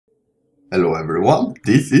Hello everyone,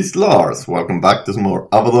 this is Lars. Welcome back to some more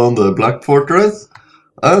Avadon the Black Fortress.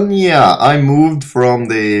 And yeah, I moved from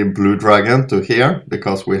the Blue Dragon to here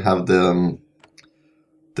because we have the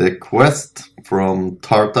quest from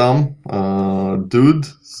Tartam dude.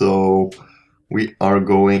 So we are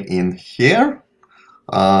going in here.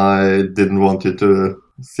 I didn't want you to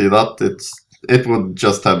see that. It would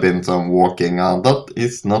just have been some walking and that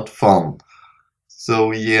is not fun.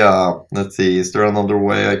 So yeah, let's see, is there another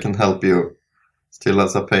way I can help you? Still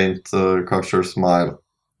has a paint kosher smile.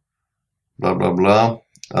 Blah blah blah.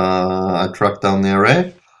 I track down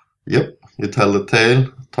Nere. Yep, you tell the tale.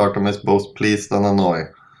 Tartam is both pleased and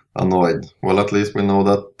annoyed. Well, at least we know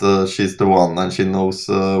that she's the one, and she knows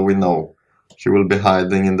we know. She will be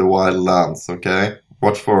hiding in the wild lands, okay?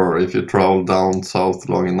 Watch for her. If you travel down south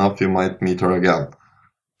long enough, you might meet her again.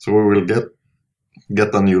 So we will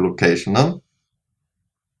get a new location then.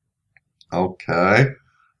 Okay.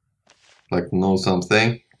 Like know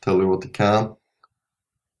something. Tell you what you can.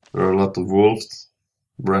 There are a lot of wolves.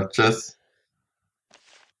 Wretches.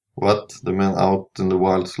 What? The men out in the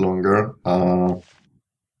wilds longer.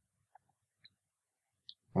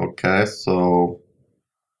 Okay, so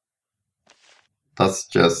that's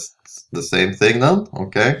just the same thing then?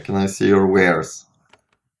 Okay, can I see your wares?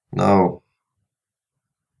 No.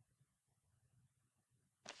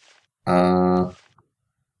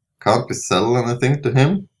 Can't we sell anything to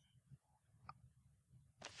him?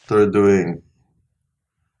 They're doing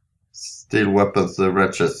steal weapons to the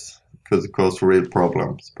wretches. Could cause real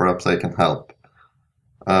problems. Perhaps I can help.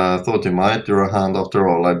 Thought you might. You're a hand after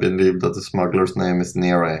all. I believe that the smuggler's name is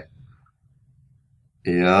Nere.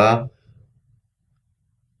 Yeah.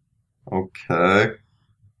 Okay.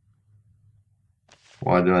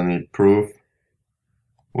 Why do I need proof?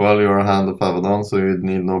 Well, you're a hand of Avadon, so you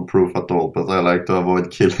need no proof at all, but I like to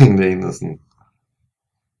avoid killing the innocent.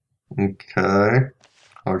 Okay.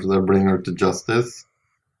 How should I bring her to justice?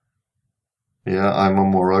 Yeah, I'm a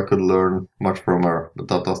Mora, I could learn much from her, but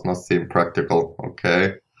that does not seem practical.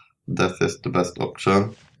 Okay. Death is the best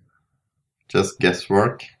option. Just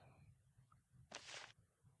guesswork.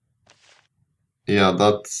 Yeah,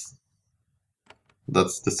 that's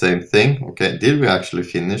the same thing. Okay, did we actually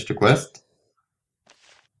finish the quest?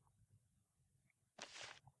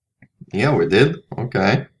 Yeah, we did.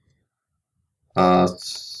 Okay.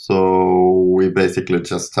 So we basically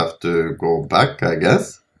just have to go back, I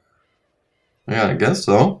guess. Yeah, I guess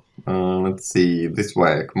so. Let's see, this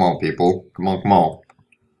way. Come on, people. Come on, come on.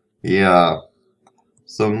 Yeah.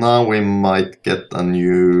 So now we might get a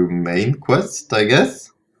new main quest, I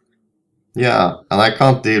guess. Yeah, and I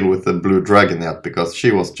can't deal with the blue dragon yet because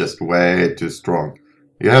she was just way too strong.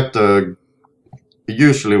 You have to,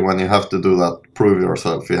 usually when you have to do that, prove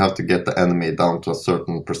yourself, you have to get the enemy down to a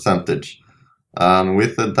certain percentage. And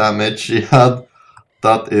with the damage she had,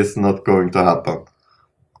 that is not going to happen.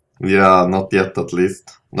 Yeah, not yet at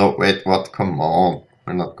least. No, wait, what? Come on.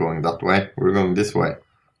 We're not going that way. We're going this way.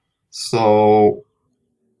 So,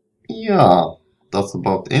 yeah, that's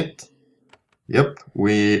about it. Yep,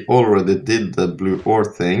 we already did the blue ore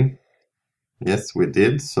thing. Yes, we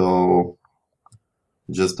did, so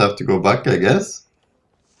just have to go back, I guess.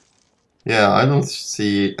 Yeah, I don't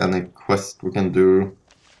see any quest we can do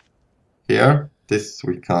here. This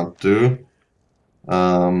we can't do.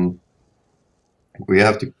 We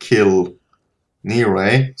have to kill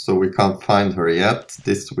Nere, so we can't find her yet.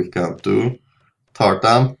 This we can't do.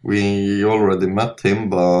 Tartam, we already met him,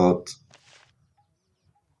 but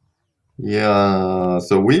yeah,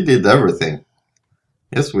 so we did everything.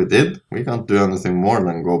 Yes, we did. We can't do anything more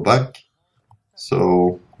than go back.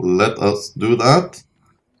 So let us do that.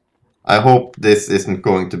 I hope this isn't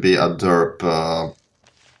going to be a derp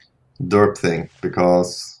thing,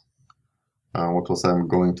 because what was I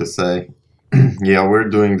going to say? Yeah, we're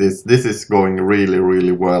doing this. This is going really,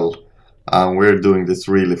 really well. We're doing this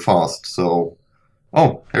really fast, so...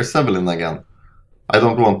 Oh, here's Evelyn again. I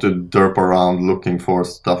don't want to derp around looking for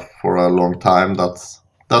stuff for a long time. That's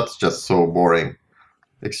just so boring.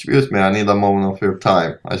 Excuse me, I need a moment of your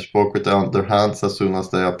time. I spoke with the other hands as soon as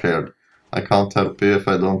they appeared. I can't help you if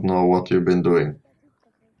I don't know what you've been doing.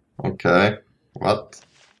 Okay, what?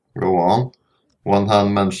 Go on. One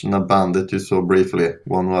hand mentioned a bandit you saw briefly,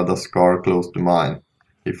 one who had a scar close to mine.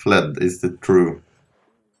 He fled, is it true?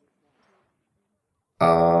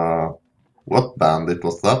 What bandit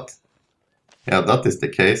was that? Yeah, that is the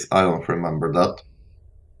case, I don't remember that.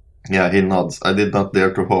 Yeah, he nods. I did not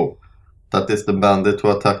dare to hope. That is the bandit who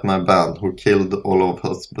attacked my band, who killed all of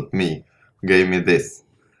us but me, who gave me this.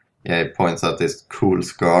 Yeah, he points at this cool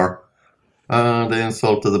scar. They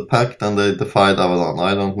insulted the pact and they defied Avadon.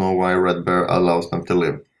 I don't know why Red Bear allows them to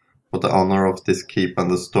live. but the honor of this keep and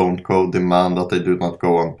the stone code demand that they do not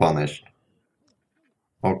go unpunished.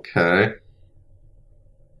 Okay.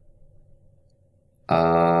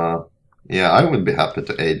 Yeah, I would be happy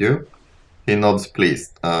to aid you. He nods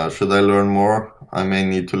pleased. Should I learn more? I may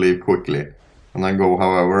need to leave quickly. When I go,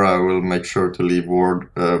 however, I will make sure to leave word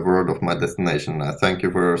of my destination. I thank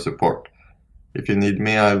you for your support. If you need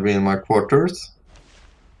me, I'll be in my quarters.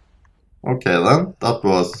 Okay then, that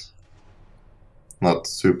was not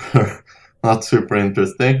super, not super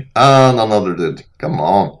interesting. And another dude. Come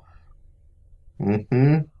on.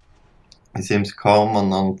 He seems calm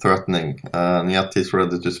and unthreatening, and yet he's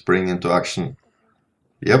ready to spring into action.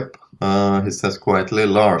 Yep, he says quietly,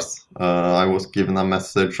 Lars, I was given a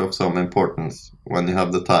message of some importance, when you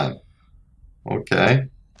have the time. Okay,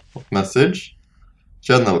 what message?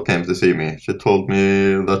 Jenna came to see me. She told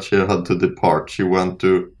me that she had to depart. She went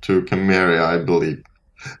to Cameria, I believe.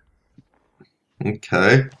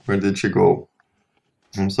 Okay, where did she go?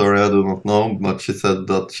 I'm sorry, I do not know, but she said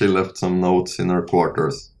that she left some notes in her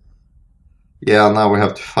quarters. Yeah, now we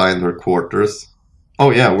have to find her quarters.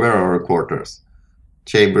 Oh yeah, where are her quarters?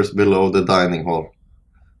 Chambers below the dining hall.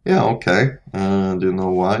 Yeah, okay. Do you know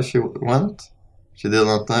why she went? She did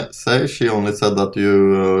not say, she only said that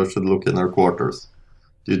you should look in her quarters.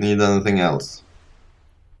 Do you need anything else?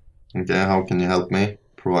 Okay, how can you help me?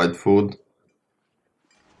 Provide food?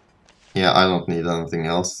 Yeah, I don't need anything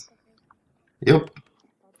else. Yep.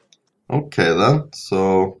 Okay then,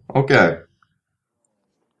 so, okay.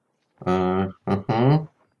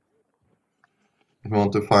 If you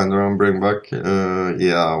want to find her and bring back,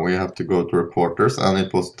 yeah, we have to go to her quarters, and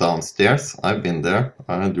it was downstairs. I've been there,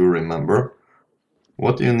 I do remember.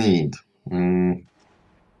 What do you need?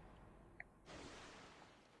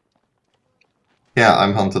 Yeah,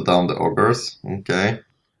 I'm hunted down the ogres. Okay.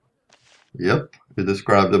 Yep, you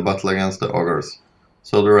described the battle against the ogres.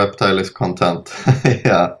 So the reptile is content.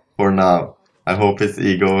 Yeah, for now. I hope his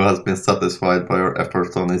ego has been satisfied by your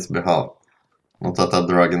efforts on his behalf. Not that a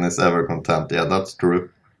dragon is ever content. Yeah, that's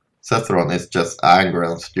true. Cethron is just angry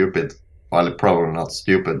and stupid. Well, probably not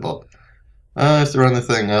stupid, but... is there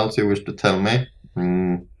anything else you wish to tell me?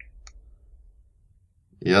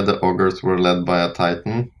 Yeah, the ogres were led by a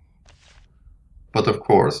titan. But of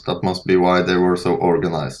course, that must be why they were so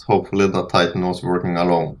organized. Hopefully the Titan was working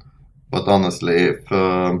alone. But honestly, if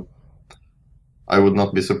I would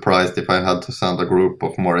not be surprised if I had to send a group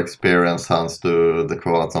of more experienced hands to the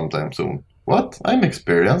Quad sometime soon. What? I'm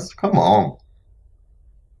experienced? Come on.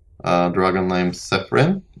 Dragon named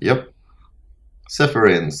Zephyrin? Yep.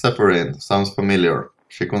 Zephyrin. Sounds familiar.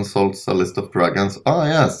 She consults a list of dragons. Ah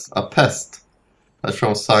yes, a pest. That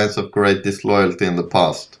shows signs of great disloyalty in the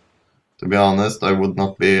past. To be honest, I would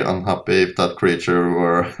not be unhappy if that creature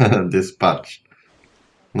were dispatched.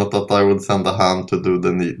 Not that I would send a hand to do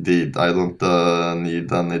the deed. I don't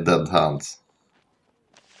need any dead hands.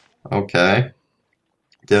 Okay.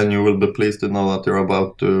 Then you will be pleased to know that you're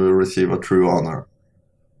about to receive a true honor.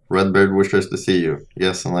 Redbeard wishes to see you.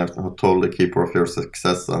 Yes, and I've told the keeper of your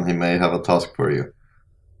success, and he may have a task for you.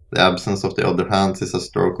 The absence of the other hands is a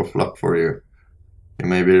stroke of luck for you. You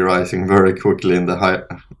may be rising very quickly in the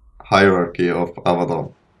hierarchy of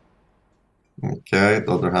Avadon. Okay,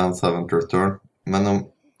 the other hands haven't returned.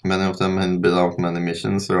 Many of them have been out many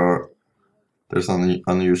missions. There's an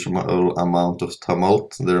unusual amount of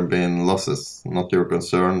tumult. There have been losses. Not your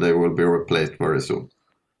concern, they will be replaced very soon.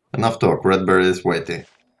 Enough talk, Redberry is waiting.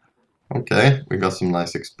 Okay, we got some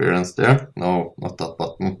nice experience there. No, not that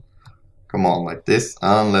button. Come on, like this.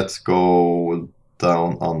 And let's go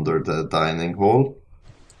down under the dining hall.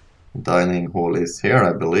 Dining hall is here,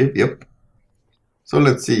 I believe. Yep. So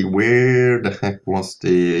let's see, where the heck was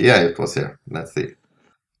the... Yeah, it was here. Let's see.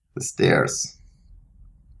 The stairs.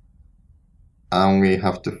 And we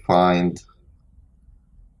have to find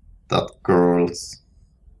that girl's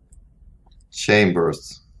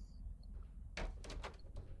chambers.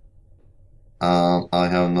 I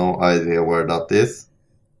have no idea where that is.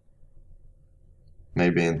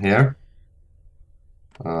 Maybe in here?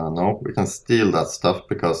 No, we can steal that stuff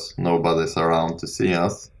because nobody's around to see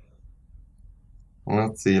us.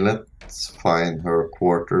 Let's see, let's find her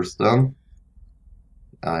quarters then.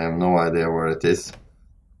 I have no idea where it is.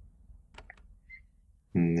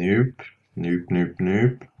 Nope.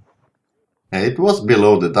 Hey, it was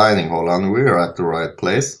below the dining hall and we're at the right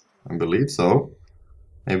place. I believe so.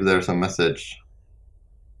 Maybe there's a message.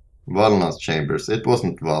 Valna's chambers. It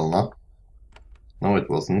wasn't Valna. No, it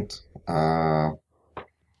wasn't.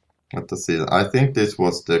 Let's see. I think this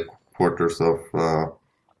was the quarters of...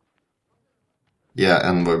 yeah,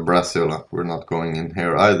 Envoy Brasula. We're not going in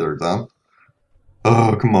here either then.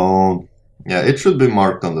 Oh, come on. Yeah, it should be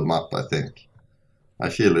marked on the map, I think. I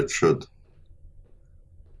feel it should.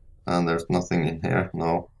 And there's nothing in here,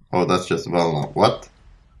 no. Oh, that's just Valna. What?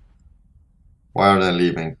 Why are they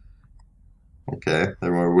leaving? Okay, they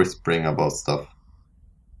were whispering about stuff.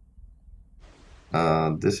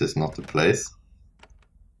 This is not the place.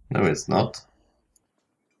 No, it's not.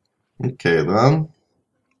 Okay, then.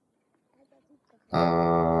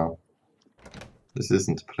 This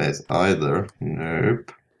isn't the place either.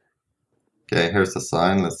 Nope. Okay, here's a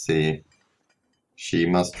sign. Let's see. She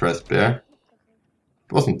must dress bear.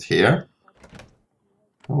 It wasn't here.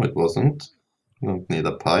 No, it wasn't. Don't need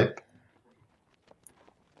a pipe.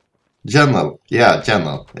 General. Yeah,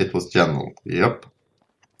 General. It was General. Yep.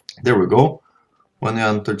 There we go. When you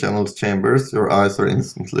enter General's chambers, your eyes are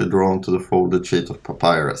instantly drawn to the folded sheet of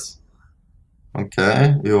papyrus.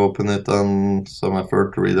 Okay, you open it on some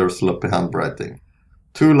effort to read their sloppy handwriting.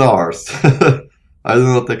 To Lars. I do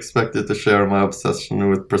not expect you to share my obsession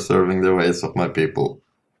with preserving the ways of my people,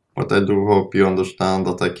 but I do hope you understand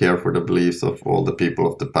that I care for the beliefs of all the people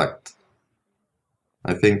of the Pact.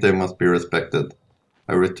 I think they must be respected.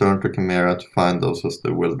 I return to Chimera to find those of the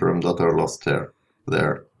Wildrum that are lost here.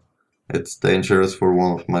 There. It's dangerous for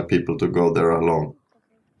one of my people to go there alone.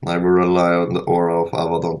 I will rely on the aura of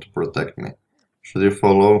Avadon to protect me. Should you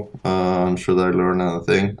follow, and should I learn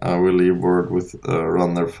anything, I will leave word with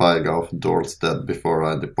Runner Faiga of Dorstead before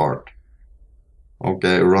I depart.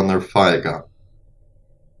 Okay, Runner Faiga.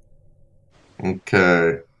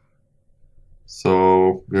 Okay.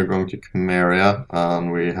 So, we're going to Chimeria,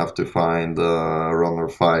 and we have to find Runner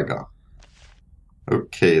Faiga.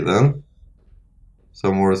 Okay, then.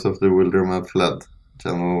 Some warriors of the Wildrum have fled.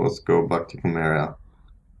 General, let's go back to Chimeria.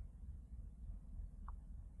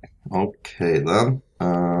 Okay, then.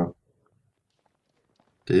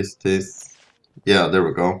 This. Yeah, there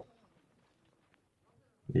we go.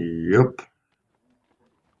 Yup.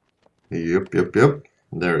 Yup.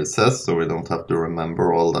 There it says, so we don't have to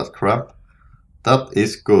remember all that crap. That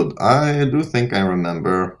is good. I do think I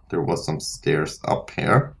remember there was some stairs up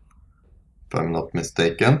here, if I'm not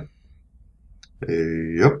mistaken.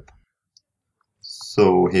 Yup.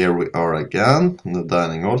 So here we are again in the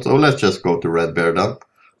dining hall. So let's just go to Redbeard then.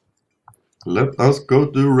 Let us go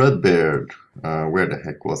to Redbeard. Where the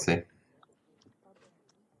heck was he?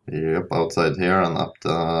 Yep, outside here and up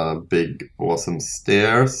the big awesome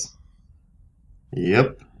stairs.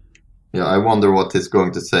 Yep. Yeah, I wonder what he's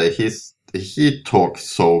going to say. He talks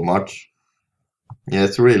so much. Yeah,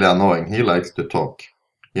 it's really annoying. He likes to talk.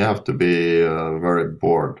 You have to be very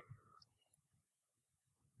bored.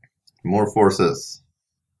 More forces.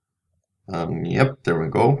 Yep, there we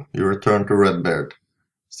go. You return to Redbeard.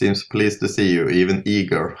 Seems pleased to see you, even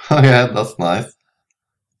eager. Yeah, that's nice.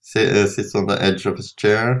 Sits on the edge of his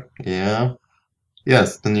chair. Yeah.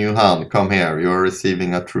 Yes, the new hand. Come here. You are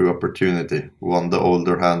receiving a true opportunity. One the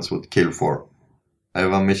older hands would kill for. I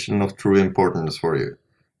have a mission of true importance for you.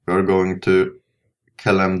 You are going to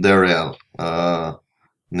Kalemderiel,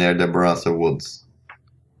 near the Barasa Woods.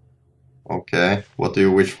 Okay, what do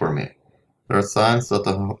you wish for me? There are signs that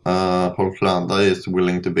Holklanda is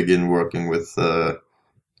willing to begin working with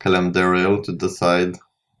Kalemderiel to decide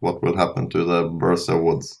what will happen to the Bursa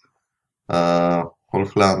Woods.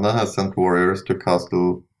 Holklanda has sent warriors to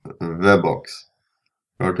Castle Webox.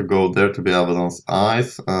 You are to go there to be Avadon's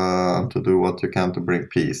eyes and to do what you can to bring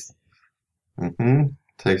peace.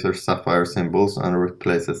 Takes her sapphire symbols and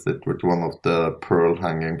replaces it with one of the pearl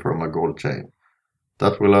hanging from a gold chain.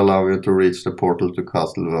 That will allow you to reach the portal to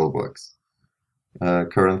Castle Webox.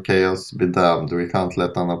 Current chaos be damned, we can't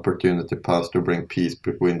let an opportunity pass to bring peace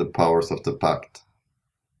between the powers of the Pact.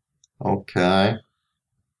 Okay.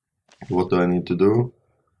 What do I need to do?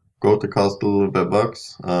 Go to Castle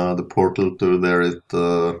Webox. The portal to there is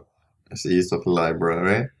east of the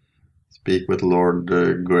library. Speak with Lord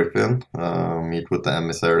Griffin. Meet with the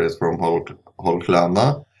emissaries from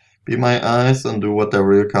Holklanda. Be my eyes and do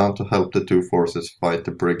whatever you can to help the two forces fight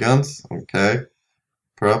the brigands. Okay.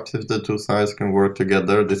 Perhaps if the two sides can work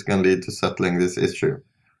together, this can lead to settling this issue.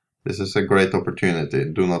 This is a great opportunity.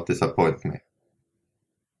 Do not disappoint me.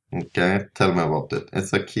 Okay, tell me about it.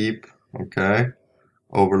 It's a keep. Okay.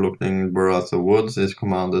 Overlooking Barasa Woods is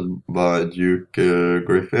commanded by Duke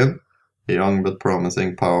Griffin, a young but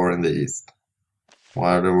promising power in the east.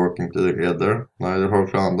 Why are they working together? Neither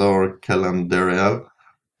Holklanda or Kalemderiel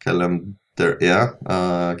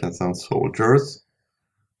can send soldiers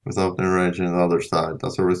without enraging the other side.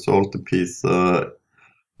 As a result, the peace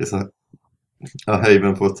is a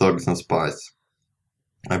haven for thugs and spies.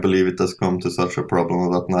 I believe it has come to such a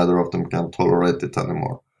problem that neither of them can tolerate it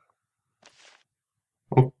anymore.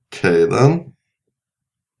 Okay then.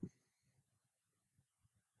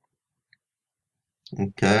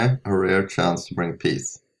 Okay, a rare chance to bring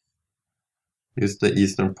peace. Use the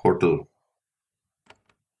eastern portal.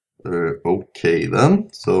 Okay then,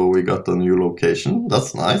 so we got a new location.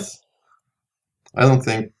 That's nice. I don't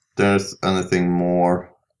think there's anything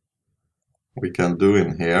more we can do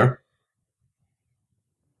in here.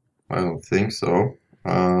 I don't think so.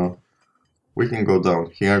 We can go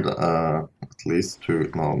down here at least to...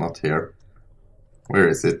 No, not here. Where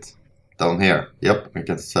is it? Down here. Yep, we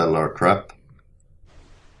can sell our crap.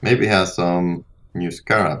 Maybe has some new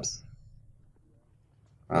scarabs.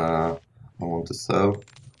 I want to sell.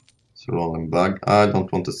 Swollen bug. I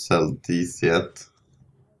don't want to sell these yet.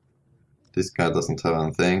 This guy doesn't have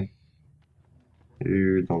anything.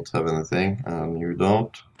 You don't have anything, and you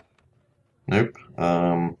don't. Nope.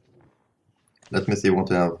 Let me see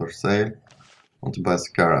what I have for sale. Want to buy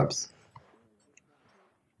scarabs.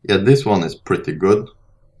 Yeah, this one is pretty good.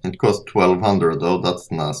 It costs 1200 though, that's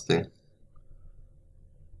nasty.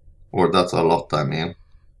 Or that's a lot, I mean.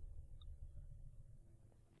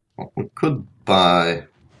 Well, we could buy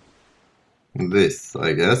this,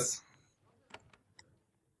 I guess.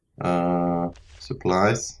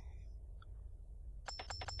 Supplies.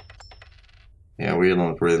 Yeah, we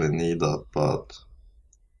don't really need that, but...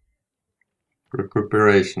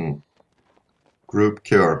 Recuperation. Group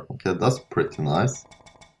cure. Okay, that's pretty nice.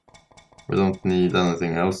 We don't need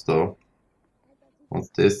anything else though. What's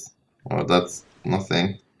this? Oh, that's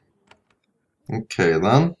nothing. Okay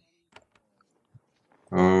then.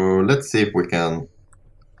 Let's see if we can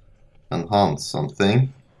enhance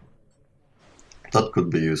something. That could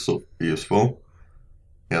be useful.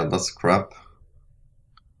 Yeah, that's crap.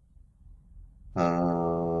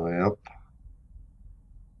 Yep.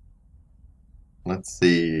 Let's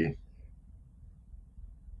see.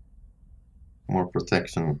 More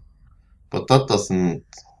protection. But that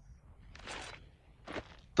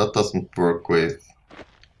doesn't work with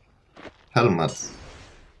helmets.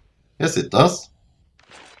 Yes, it does.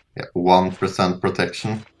 Yeah, 1%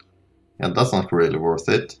 protection. Yeah, that's not really worth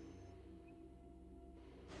it.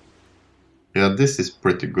 Yeah, this is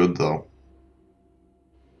pretty good though.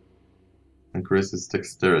 Increases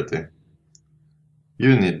dexterity.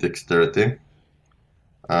 You need dexterity.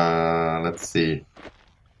 Let's see.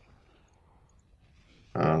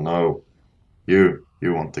 No. You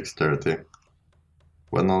want dexterity.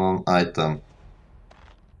 When on an item.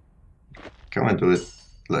 Can I do it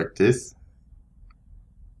like this?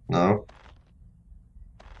 No.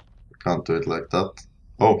 Can't do it like that.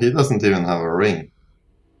 Oh, he doesn't even have a ring.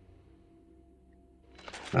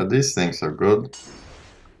 These things are good.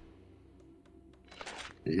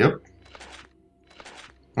 Yep.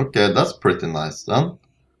 Okay, that's pretty nice then.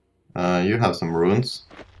 You have some runes.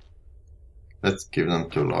 Let's give them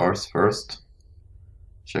to Lars first.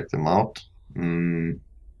 Check them out.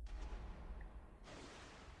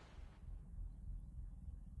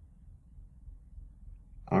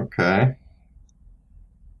 Okay.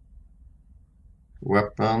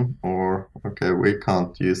 Weapon or... Okay, we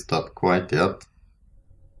can't use that quite yet.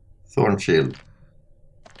 Thorn shield.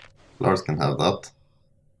 Lars can have that.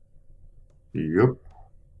 Yup.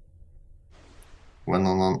 When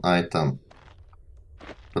on an item.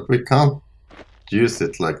 But we can't use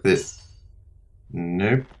it like this.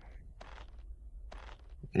 Nope.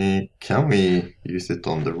 Can we use it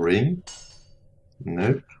on the ring?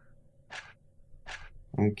 Nope.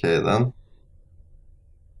 Okay then.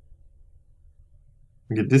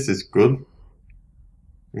 Okay, this is good.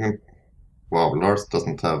 Wow, Lars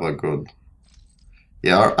doesn't have a good...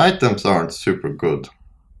 Yeah, our items aren't super good.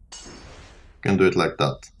 Can do it like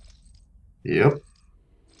that. Yep.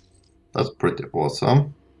 That's pretty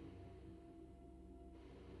awesome.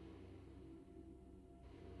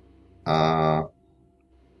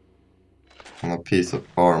 On a piece of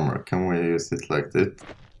armor, can we use it like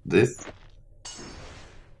this?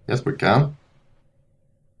 Yes, we can.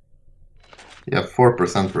 Yeah,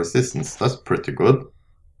 4% resistance, that's pretty good.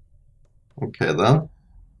 Okay then.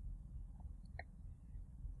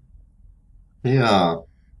 Yeah.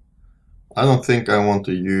 I don't think I want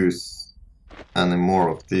to use any more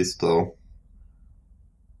of these though.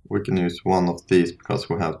 We can use one of these because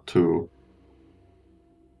we have two.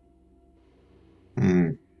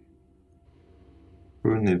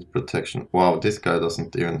 Who needs protection? Wow, this guy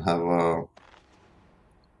doesn't even have a...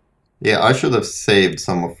 Yeah, I should have saved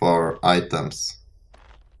some of our items.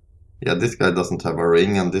 Yeah, this guy doesn't have a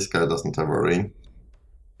ring and this guy doesn't have a ring.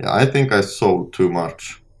 Yeah, I think I sold too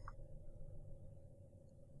much.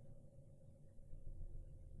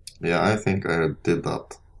 Yeah, I think I did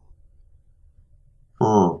that.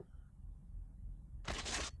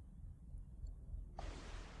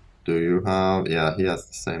 Do you have... Yeah, he has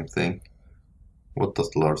the same thing. What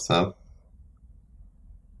does Lars have?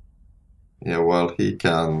 Yeah, well, he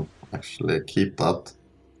can actually keep that.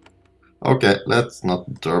 Okay, let's not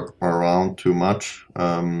derp around too much.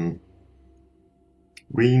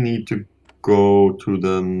 We need to go to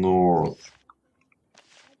the north.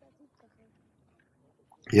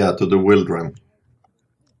 Yeah, to the Wildren.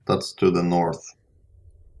 That's to the north.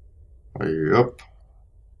 Yup.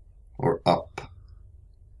 Or up.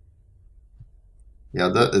 Yeah,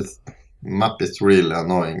 that is... Map is really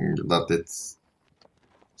annoying that it's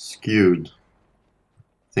skewed.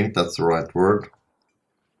 I think that's the right word.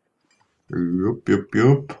 Yup, yup,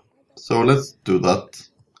 yup. So let's do that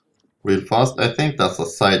real fast. I think that's a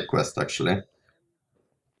side quest actually.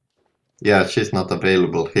 Yeah, she's not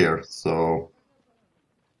available here, so...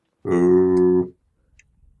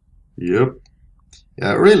 Yep. Yeah,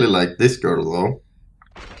 I really like this girl though.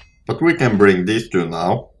 But we can bring these two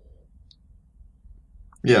now.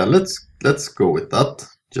 Yeah, let's go with that.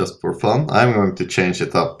 Just for fun. I'm going to change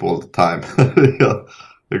it up all the time. Yeah,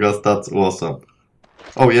 because that's awesome.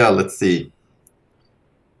 Oh yeah, let's see.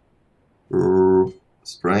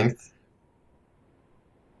 Strength.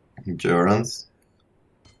 Endurance.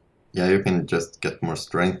 Yeah, you can just get more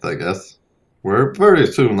strength, I guess. We're very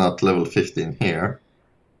soon at level 15 here.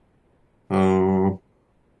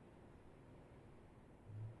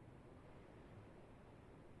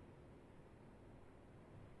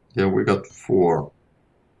 Yeah, we got 4.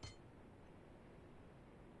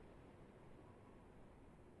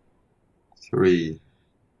 3.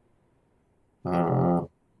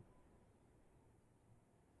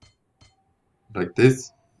 Like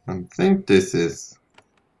this. I think this is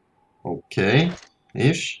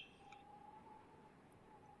okay-ish.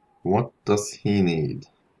 What does he need?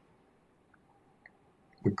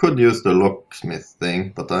 We could use the locksmith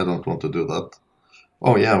thing, but I don't want to do that.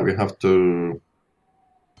 Oh yeah, we have to...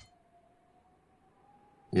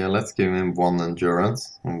 Yeah, let's give him 1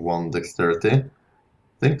 endurance and 1 dexterity. I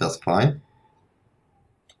think that's fine.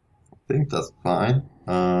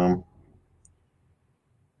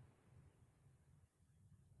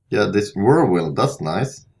 Yeah, this whirlwind, that's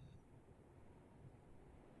nice.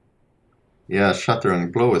 Yeah, shatter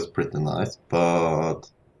and glow is pretty nice,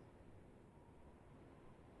 but...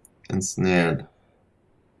 Ensnared.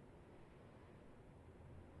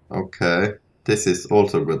 Okay, this is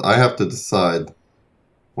also good. I have to decide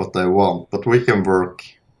what I want, but we can work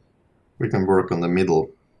on the middle.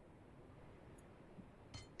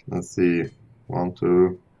 Let's see. 1,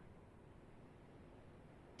 2,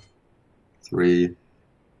 3.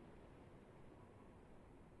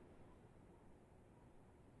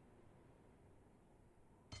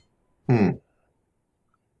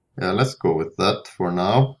 Yeah, let's go with that for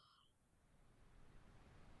now.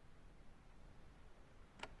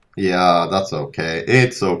 Yeah, that's okay.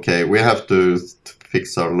 It's okay. We have to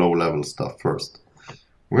fix our low level stuff first.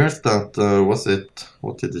 Where's that? Was it?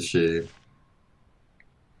 What did she?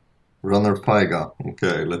 Runner Pyga.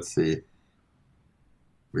 Okay, let's see.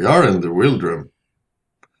 We are in the Wildrum.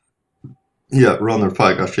 Yeah, Runner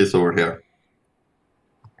Pyga. She's over here.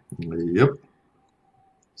 Yep.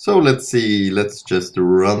 So let's see. Let's just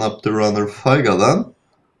run up to Runner Pyga then.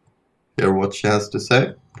 Hear what she has to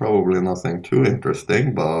say. Probably nothing too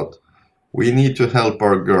interesting, but we need to help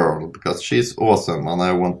our girl because she's awesome and I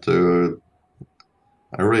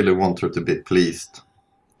really want her to be pleased.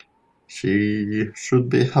 She should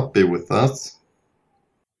be happy with us.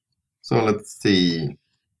 So let's see.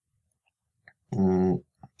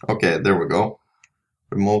 Okay, there we go.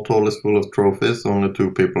 Remote hall is full of trophies, only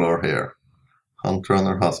 2 people are here. Hunter and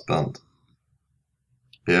her husband.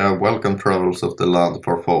 Yeah, welcome travels of the land of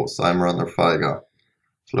our foes. I'm Runner Faiga.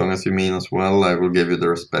 As long as you mean us well, I will give you the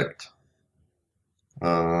respect.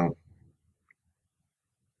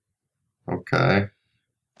 Okay.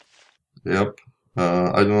 Yep.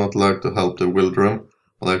 I do not like to help the Wildrum,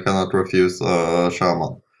 but I cannot refuse a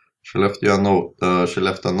shaman. She left you a note. She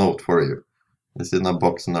left a note for you. It's in a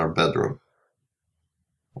box in our bedroom.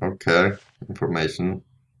 Okay. Information.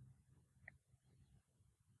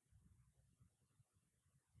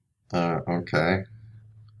 Okay.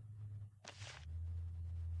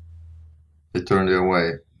 He turned you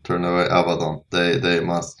away. Turn away Avadon. They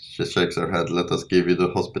must. She shakes her head. Let us give you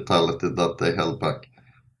the hospitality that they held back.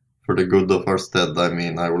 For the good of our stead, I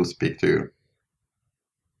mean, I will speak to you.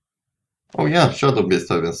 Oh yeah, Shadow Beast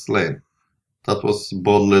have been slain. That was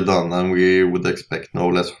boldly done, and we would expect no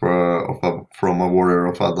less from a warrior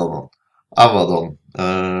of Avadon. Avadon,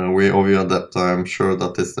 we owe you a debt. I'm sure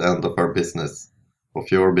that is the end of our business. Of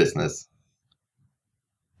your business.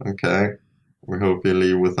 Okay. We hope you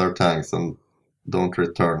leave with our thanks and don't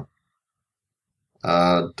return.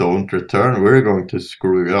 Don't return. We're going to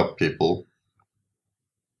screw you up, people.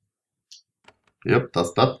 Yep,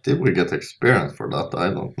 does that? Did we get experience for that? I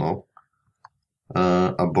don't know.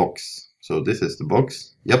 A box. So this is the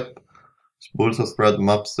box. Yep. Spools of spread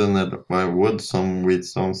maps in by wood, some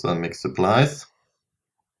wheatstones and mixed supplies.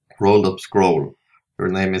 Rolled up scroll. Your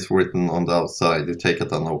name is written on the outside. You take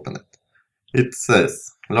it and open it. It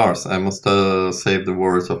says, Lars, I must save the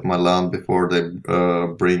warriors of my land before they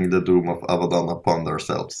bring the doom of Avadon upon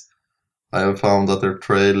themselves. I have found that their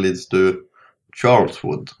trail leads to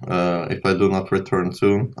Charleswood. If I do not return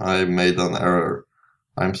soon, I made an error.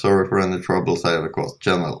 I'm sorry for any troubles I have caused.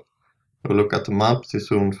 General. You look at the maps, you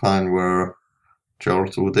soon find where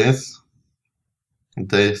Charleswood is.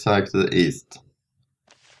 They side to the east.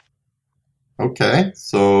 Okay,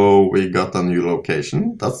 so we got a new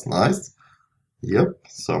location. That's nice. Yep,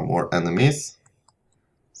 some more enemies.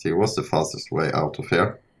 See, what's the fastest way out of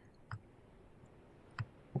here?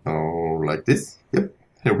 Oh, like this? Yep,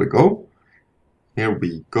 here we go. Here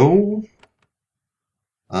we go.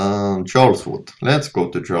 Charleswood. Let's go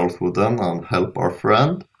to Charleswood then and help our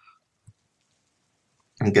friend.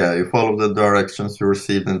 Okay, you follow the directions you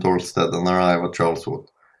received in Dorstead and arrive at Charleswood.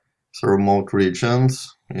 So remote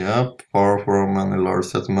regions, yep, far from any large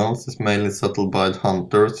settlements, is mainly settled by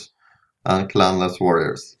hunters and clanless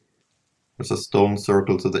warriors. There's a stone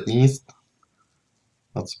circle to the east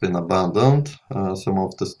that's been abandoned. Some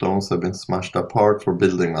of the stones have been smashed apart for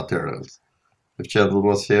building materials. If Cheryl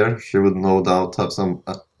was here, she would no doubt have some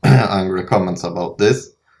angry comments about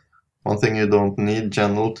this. One thing you don't need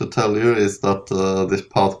General to tell you is that this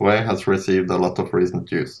pathway has received a lot of recent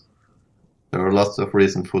use. There are lots of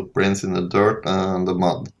recent footprints in the dirt and the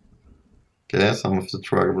mud. Okay, some of the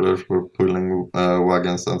travelers were pulling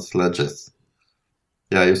wagons and sledges.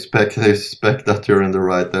 Yeah, you suspect that you're in the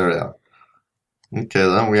right area. Okay,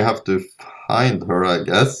 then we have to find her, I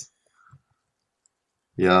guess.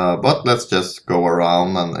 Yeah, but let's just go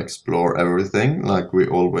around and explore everything like we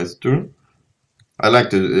always do. I like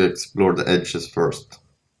to explore the edges first.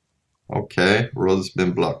 Okay, road's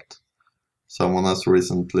been blocked. Someone has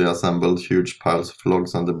recently assembled huge piles of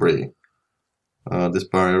logs and debris. This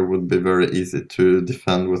barrier would be very easy to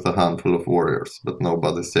defend with a handful of warriors, but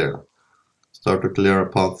nobody's here. Start to clear a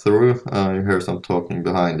path through, you hear some talking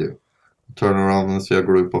behind you. Turn around and see a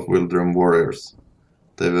group of Wildrum warriors.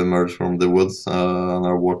 They've emerged from the woods and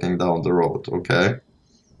are walking down the road, okay?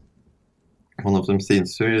 One of them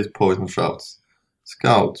sees serious poison shouts.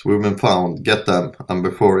 Scouts, we've been found, get them, and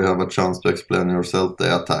before you have a chance to explain yourself, they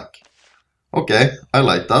attack. Okay, I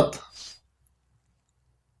like that.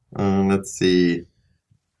 Let's see.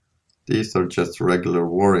 These are just regular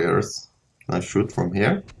warriors. Can I shoot from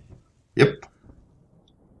here? Yep.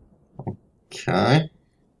 Okay.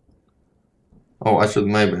 Oh, I should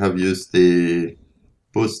maybe have used the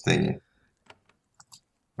boost thingy.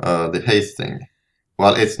 The haste thing.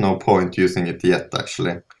 Well, it's no point using it yet,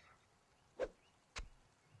 actually.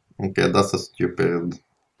 Okay, that's a stupid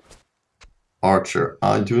archer.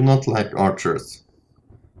 I do not like archers.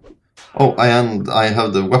 Oh, and I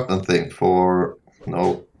have the weapon thing for...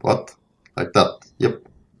 No, what? Like that. Yep.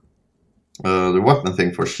 The weapon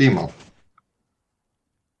thing for Shima.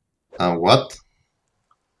 And what?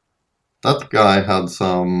 That guy had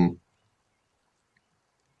some...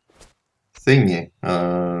 thingy.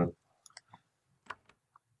 Yeah,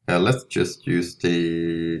 let's just use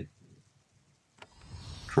the...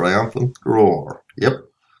 Triumphant Roar. Yep.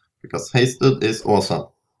 Because hasted is awesome.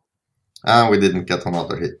 And we didn't get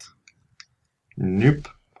another hit. Nope.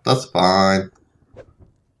 That's fine.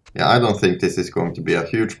 Yeah, I don't think this is going to be a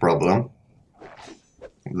huge problem.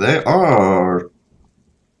 They are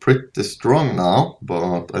pretty strong now,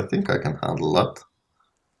 but I think I can handle that.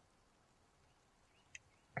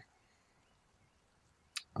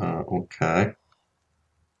 Okay.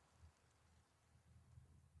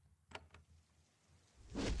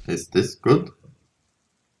 Is this good?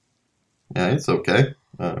 Yeah, it's okay.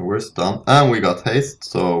 We're stunned. And we got haste,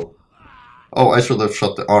 so... Oh, I should have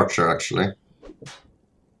shot the archer, actually.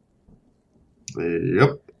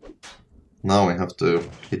 Yep. Now we have to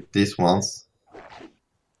hit these ones.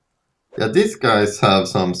 Yeah, these guys have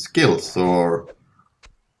some skills, or...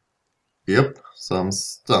 Yep, some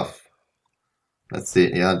stuff. Let's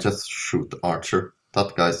see, yeah, just shoot the archer.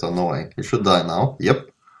 That guy's annoying. He should die now.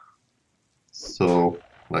 Yep. So,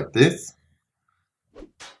 like this.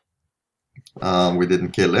 We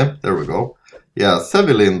didn't kill him. There we go. Yeah,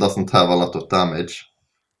 Sevilin doesn't have a lot of damage.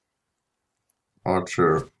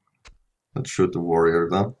 Archer. Let's shoot the warrior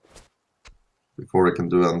then. Before he can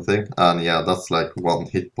do anything. And yeah, that's like 1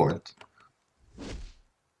 hit point.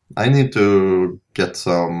 I need to get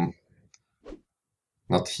some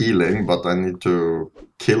not healing, but I need to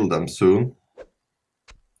kill them soon.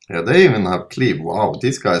 Yeah, they even have cleave. Wow,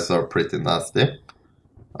 these guys are pretty nasty.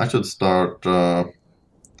 I should start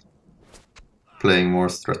playing more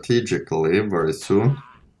strategically very soon.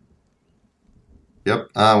 Yep,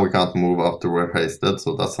 and we can't move after we're hasted,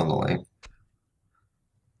 so that's annoying.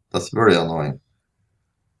 That's very annoying.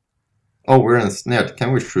 Oh, we're ensnared.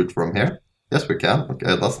 Can we shoot from here? Yes, we can.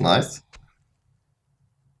 Okay, that's nice.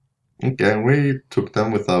 Okay, we took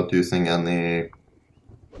them without using any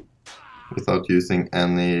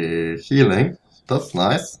healing. That's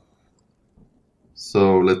nice.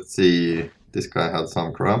 So let's see. This guy had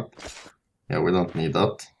some cramp. Yeah, we don't need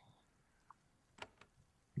that.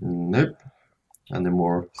 Nope. Any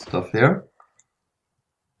more stuff here?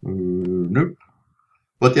 Nope.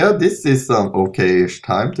 But yeah, this is an okay-ish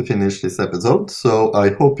time to finish this episode, so I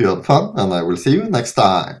hope you had fun, and I will see you next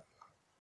time.